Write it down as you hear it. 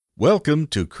Welcome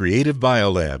to Creative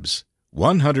Biolabs.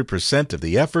 100% of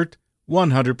the effort,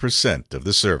 100% of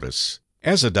the service.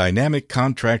 As a dynamic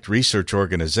contract research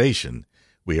organization,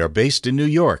 we are based in New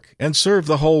York and serve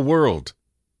the whole world.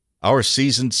 Our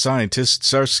seasoned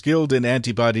scientists are skilled in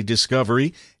antibody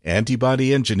discovery,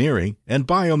 antibody engineering, and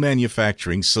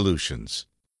biomanufacturing solutions.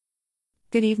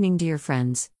 Good evening, dear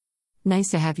friends. Nice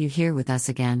to have you here with us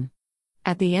again.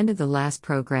 At the end of the last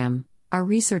program, our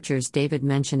researchers David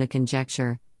mentioned a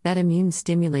conjecture that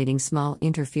immune-stimulating small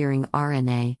interfering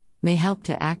RNA may help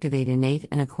to activate innate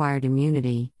and acquired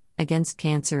immunity against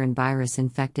cancer and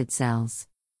virus-infected cells.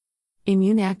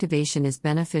 Immune activation is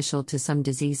beneficial to some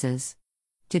diseases.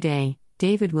 Today,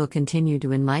 David will continue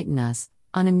to enlighten us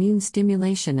on immune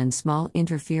stimulation and small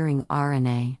interfering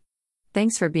RNA.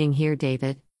 Thanks for being here,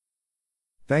 David.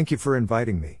 Thank you for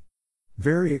inviting me.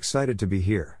 Very excited to be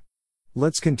here.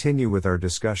 Let's continue with our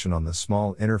discussion on the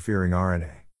small interfering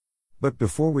RNA. But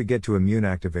before we get to immune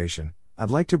activation,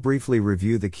 I'd like to briefly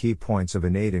review the key points of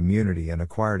innate immunity and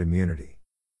acquired immunity.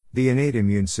 The innate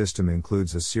immune system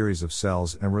includes a series of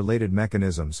cells and related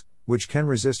mechanisms, which can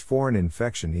resist foreign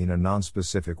infection in a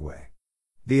nonspecific way.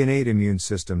 The innate immune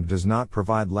system does not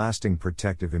provide lasting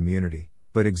protective immunity,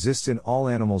 but exists in all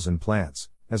animals and plants,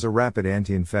 as a rapid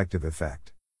anti-infective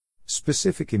effect.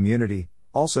 Specific immunity,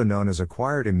 also known as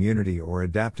acquired immunity or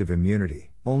adaptive immunity,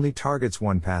 only targets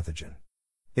one pathogen.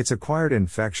 It's acquired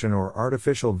infection or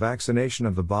artificial vaccination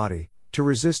of the body to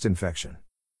resist infection.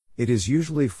 It is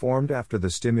usually formed after the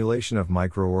stimulation of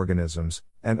microorganisms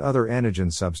and other antigen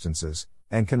substances,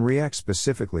 and can react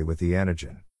specifically with the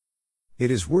antigen. It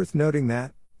is worth noting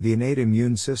that the innate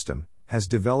immune system has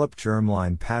developed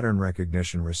germline pattern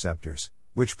recognition receptors,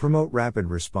 which promote rapid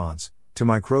response to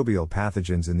microbial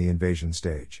pathogens in the invasion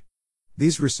stage.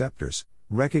 These receptors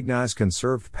recognize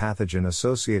conserved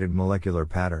pathogen-associated molecular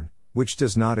pattern, which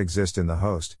does not exist in the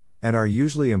host, and are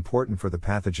usually important for the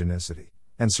pathogenicity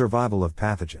and survival of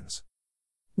pathogens.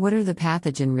 What are the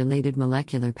pathogen-related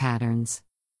molecular patterns?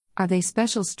 Are they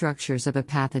special structures of a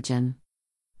pathogen?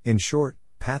 In short,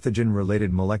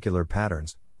 pathogen-related molecular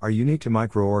patterns are unique to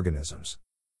microorganisms,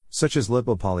 such as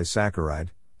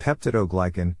lipopolysaccharide,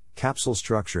 peptidoglycan, capsule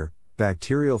structure,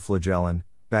 bacterial flagellin,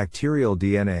 bacterial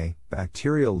DNA,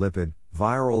 bacterial lipid,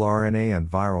 viral RNA and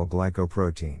viral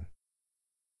glycoprotein.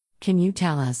 Can you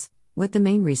tell us what the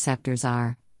main receptors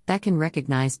are that can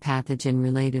recognize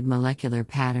pathogen-related molecular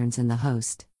patterns in the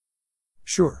host?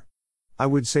 Sure. I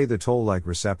would say the toll-like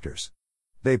receptors.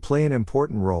 They play an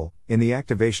important role in the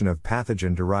activation of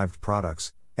pathogen-derived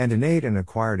products and innate and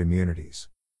acquired immunities.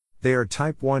 They are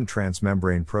type 1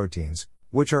 transmembrane proteins,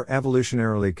 which are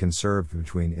evolutionarily conserved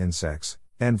between insects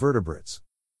and vertebrates.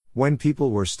 When people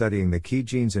were studying the key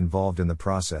genes involved in the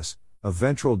process of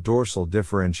ventral dorsal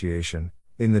differentiation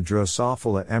in the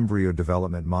Drosophila embryo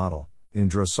development model, in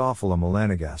Drosophila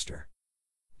melanogaster,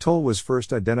 toll was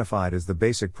first identified as the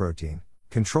basic protein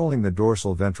controlling the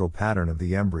dorsal ventral pattern of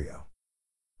the embryo,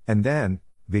 and then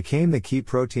became the key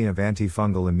protein of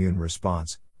antifungal immune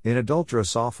response in adult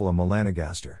Drosophila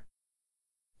melanogaster.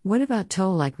 What about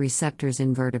toll-like receptors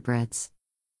in vertebrates?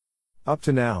 Up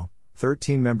to now,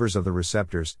 13 members of the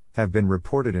receptors have been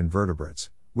reported in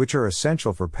vertebrates, which are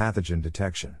essential for pathogen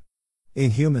detection.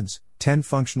 In humans, 10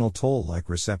 functional toll-like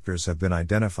receptors have been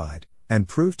identified and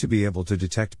proved to be able to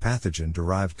detect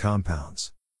pathogen-derived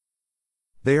compounds.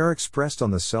 They are expressed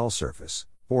on the cell surface,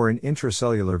 or in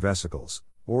intracellular vesicles,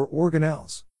 or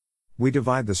organelles. We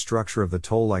divide the structure of the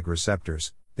toll-like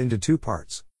receptors into two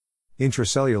parts: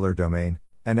 intracellular domain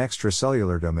and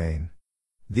extracellular domain.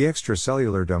 The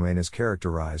extracellular domain is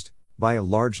characterized by a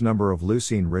large number of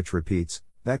leucine-rich repeats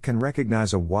that can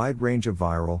recognize a wide range of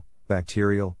viral,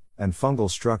 bacterial, and fungal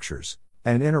structures,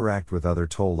 and interact with other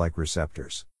toll-like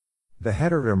receptors. The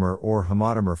heteromer or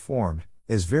homotomer formed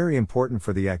is very important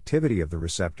for the activity of the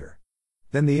receptor.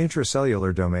 Then the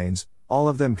intracellular domains, all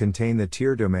of them contain the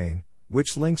TIR domain,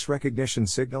 which links recognition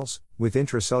signals with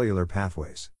intracellular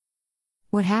pathways.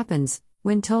 What happens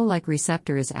when toll-like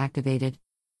receptor is activated?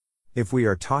 If we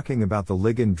are talking about the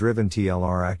ligand-driven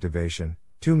TLR activation,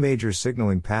 two major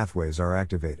signaling pathways are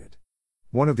activated.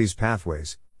 One of these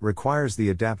pathways requires the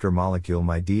adapter molecule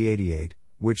MyD88,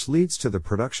 which leads to the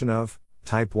production of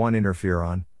type 1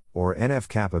 interferon, or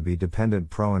NF-kappa B-dependent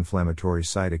pro-inflammatory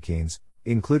cytokines,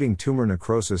 including tumor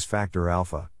necrosis factor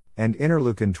alpha, and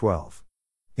interleukin-12.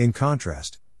 In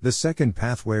contrast, the second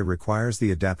pathway requires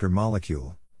the adapter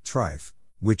molecule, TRIFE,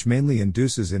 which mainly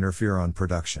induces interferon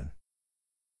production.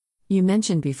 You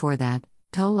mentioned before that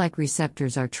toll-like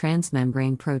receptors are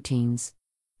transmembrane proteins.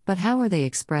 But how are they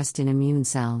expressed in immune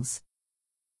cells?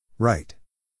 Right.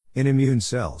 In immune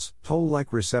cells,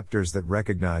 toll-like receptors that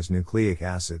recognize nucleic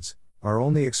acids are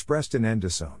only expressed in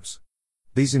endosomes.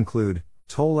 These include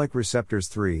toll-like receptors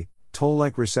 3,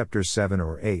 toll-like receptors 7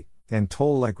 or 8, and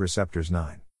toll-like receptors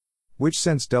 9, which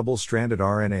sense double-stranded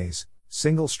RNAs,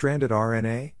 single-stranded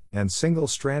RNA, and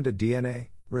single-stranded DNA,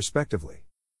 respectively.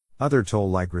 Other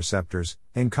toll-like receptors,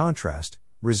 in contrast,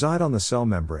 reside on the cell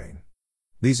membrane.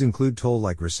 These include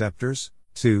toll-like receptors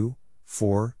 2,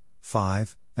 4,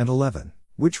 5, and 11,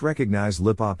 which recognize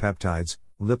lipopeptides,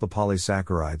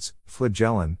 lipopolysaccharides,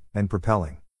 flagellin, and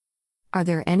propelling. Are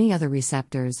there any other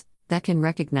receptors that can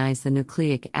recognize the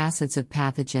nucleic acids of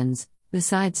pathogens,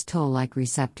 besides toll-like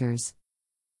receptors?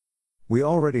 We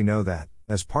already know that,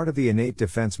 as part of the innate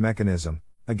defense mechanism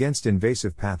against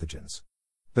invasive pathogens,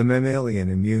 the mammalian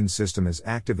immune system is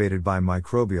activated by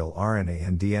microbial RNA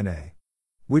and DNA,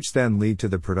 which then lead to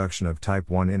the production of type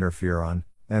 1 interferon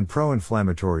and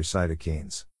pro-inflammatory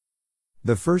cytokines.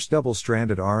 The first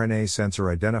double-stranded RNA sensor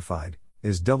identified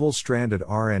is double-stranded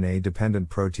RNA-dependent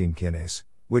protein kinase,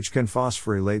 which can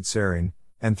phosphorylate serine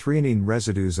and threonine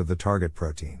residues of the target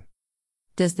protein.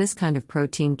 Does this kind of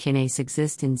protein kinase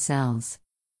exist in cells?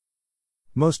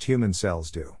 Most human cells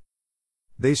do.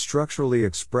 They structurally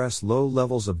express low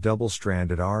levels of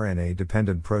double-stranded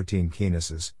RNA-dependent protein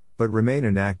kinases, but remain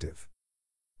inactive.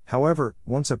 However,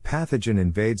 once a pathogen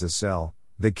invades a cell,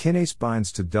 the kinase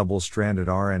binds to double-stranded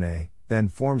RNA, then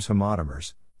forms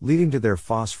homodimers, leading to their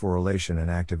phosphorylation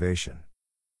and activation.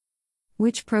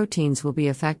 Which proteins will be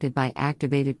affected by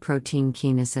activated protein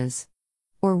kinases?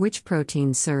 Or which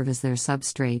proteins serve as their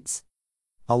substrates?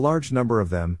 A large number of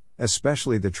them,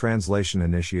 especially the translation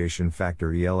initiation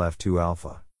factor ELF2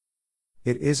 alpha.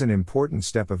 It is an important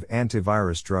step of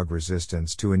antivirus drug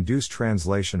resistance to induce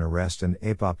translation arrest and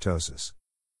apoptosis.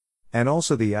 And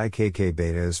also the IKK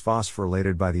beta is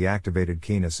phosphorylated by the activated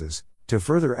kinases to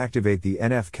further activate the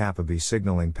NF-kappa B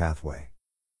signaling pathway.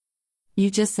 You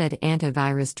just said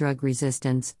antivirus drug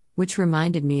resistance, which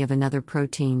reminded me of another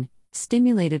protein,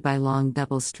 stimulated by long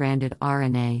double-stranded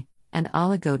RNA, and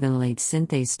oligodenylate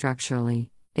synthase structurally,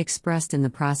 expressed in the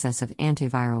process of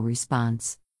antiviral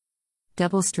response.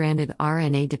 Double-stranded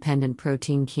RNA-dependent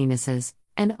protein kinases,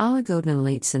 and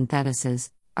oligodenylate synthetases,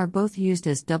 are both used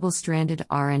as double-stranded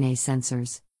RNA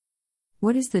sensors.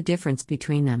 What is the difference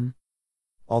between them?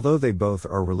 Although they both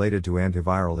are related to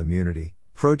antiviral immunity,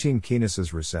 protein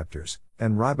kinases receptors,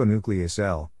 and ribonuclease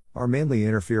L, are mainly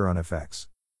interferon effects,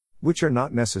 which are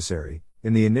not necessary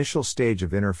in the initial stage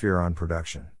of interferon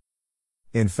production.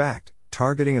 In fact,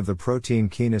 targeting of the protein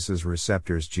kinases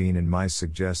receptors gene in mice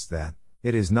suggests that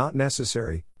it is not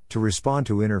necessary to respond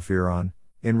to interferon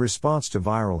in response to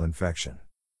viral infection.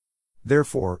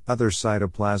 Therefore, other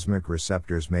cytoplasmic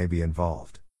receptors may be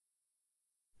involved.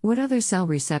 What other cell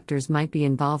receptors might be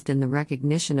involved in the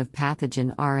recognition of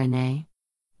pathogen RNA?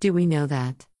 Do we know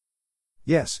that?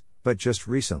 Yes, but just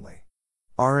recently.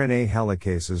 RNA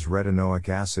helicases retinoic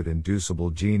acid inducible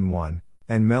gene 1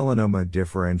 and melanoma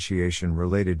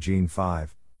differentiation-related gene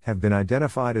 5 have been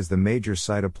identified as the major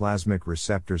cytoplasmic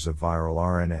receptors of viral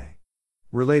RNA.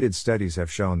 Related studies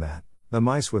have shown that the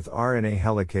mice with RNA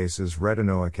helicases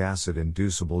retinoic acid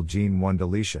inducible gene 1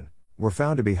 deletion were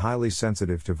found to be highly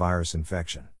sensitive to virus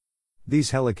infection.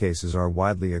 These helicases are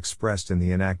widely expressed in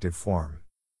the inactive form.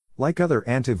 Like other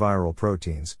antiviral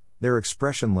proteins, their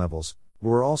expression levels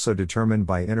were also determined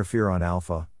by interferon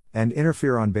alpha and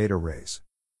interferon beta rays.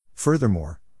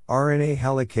 Furthermore, RNA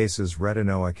helicases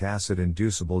retinoic acid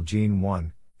inducible gene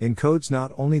 1 encodes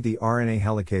not only the RNA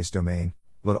helicase domain,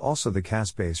 but also the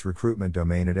caspase recruitment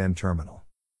domain at N-terminal.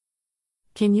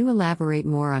 Can you elaborate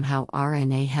more on how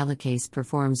RNA helicase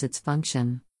performs its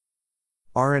function?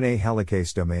 RNA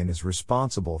helicase domain is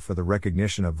responsible for the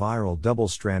recognition of viral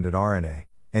double-stranded RNA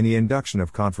and the induction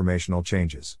of conformational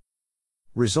changes,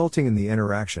 resulting in the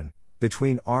interaction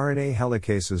between RNA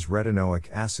helicases retinoic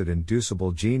acid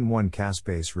inducible gene 1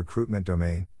 caspase recruitment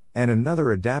domain and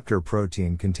another adapter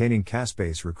protein containing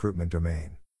caspase recruitment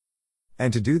domain.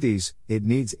 And to do these, it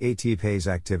needs ATPase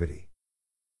activity.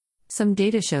 Some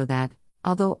data show that,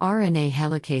 although RNA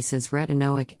helicases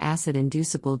retinoic acid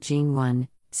inducible gene 1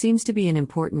 seems to be an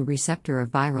important receptor of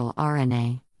viral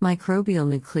RNA, microbial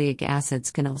nucleic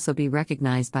acids can also be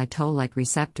recognized by toll-like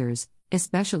receptors,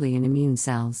 especially in immune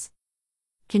cells.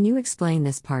 Can you explain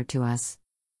this part to us?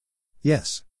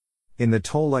 Yes. In the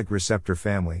toll-like receptor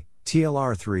family,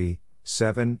 TLR3,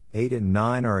 7, 8 and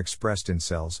 9 are expressed in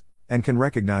cells and can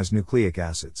recognize nucleic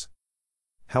acids.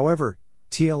 However,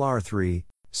 TLR3,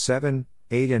 7,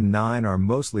 8 and 9 are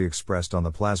mostly expressed on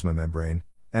the plasma membrane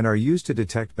and are used to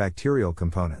detect bacterial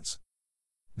components.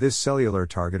 This cellular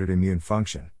targeted immune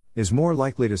function is more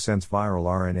likely to sense viral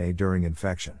RNA during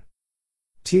infection.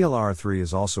 TLR3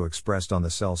 is also expressed on the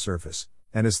cell surface,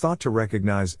 and is thought to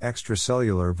recognize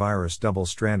extracellular virus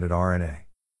double-stranded RNA.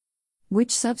 Which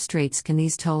substrates can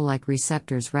these toll-like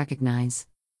receptors recognize?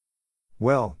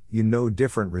 Well,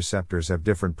 different receptors have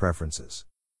different preferences.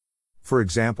 For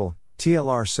example,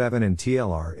 TLR7 and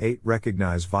TLR8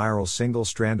 recognize viral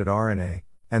single-stranded RNA,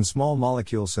 and small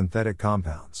molecule synthetic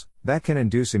compounds that can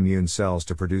induce immune cells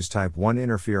to produce type 1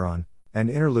 interferon and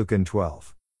interleukin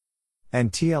 12.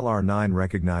 And TLR9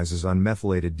 recognizes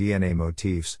unmethylated DNA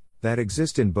motifs that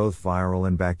exist in both viral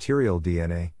and bacterial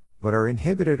DNA, but are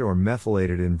inhibited or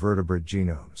methylated in vertebrate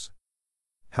genomes.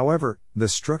 However, the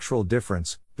structural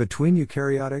difference between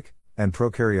eukaryotic and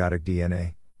prokaryotic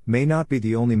DNA may not be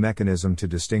the only mechanism to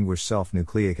distinguish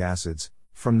self-nucleic acids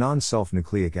from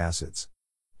non-self-nucleic acids.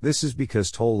 This is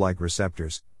because toll-like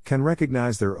receptors can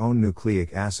recognize their own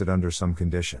nucleic acid under some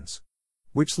conditions,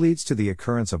 which leads to the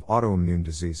occurrence of autoimmune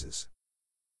diseases.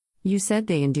 You said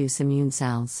they induce immune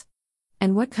cells.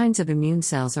 And what kinds of immune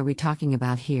cells are we talking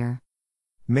about here?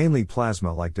 Mainly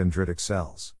plasma-like dendritic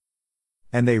cells.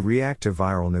 And they react to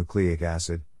viral nucleic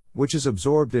acid, which is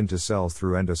absorbed into cells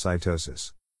through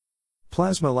endocytosis.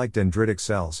 Plasma-like dendritic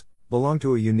cells belong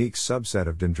to a unique subset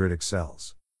of dendritic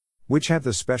cells, which have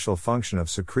the special function of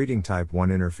secreting type 1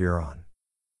 interferon.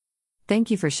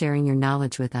 Thank you for sharing your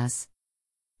knowledge with us.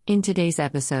 In today's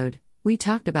episode, we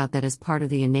talked about that as part of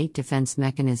the innate defense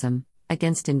mechanism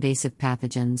against invasive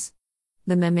pathogens.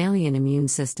 The mammalian immune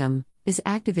system is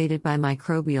activated by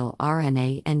microbial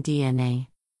RNA and DNA,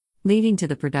 leading to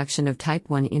the production of type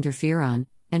 1 interferon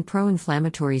and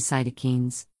pro-inflammatory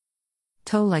cytokines.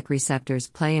 Toll-like receptors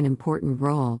play an important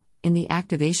role in the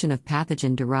activation of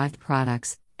pathogen-derived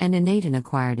products and innate and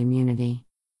acquired immunity.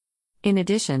 In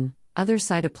addition, other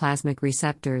cytoplasmic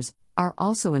receptors are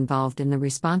also involved in the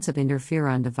response of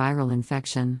interferon to viral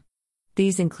infection.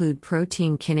 These include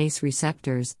protein kinase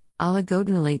receptors,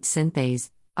 oligodenolate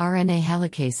synthase, RNA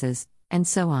helicases, and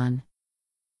so on.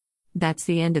 That's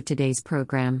the end of today's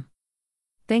program.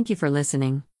 Thank you for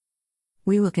listening.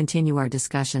 We will continue our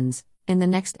discussions in the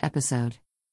next episode.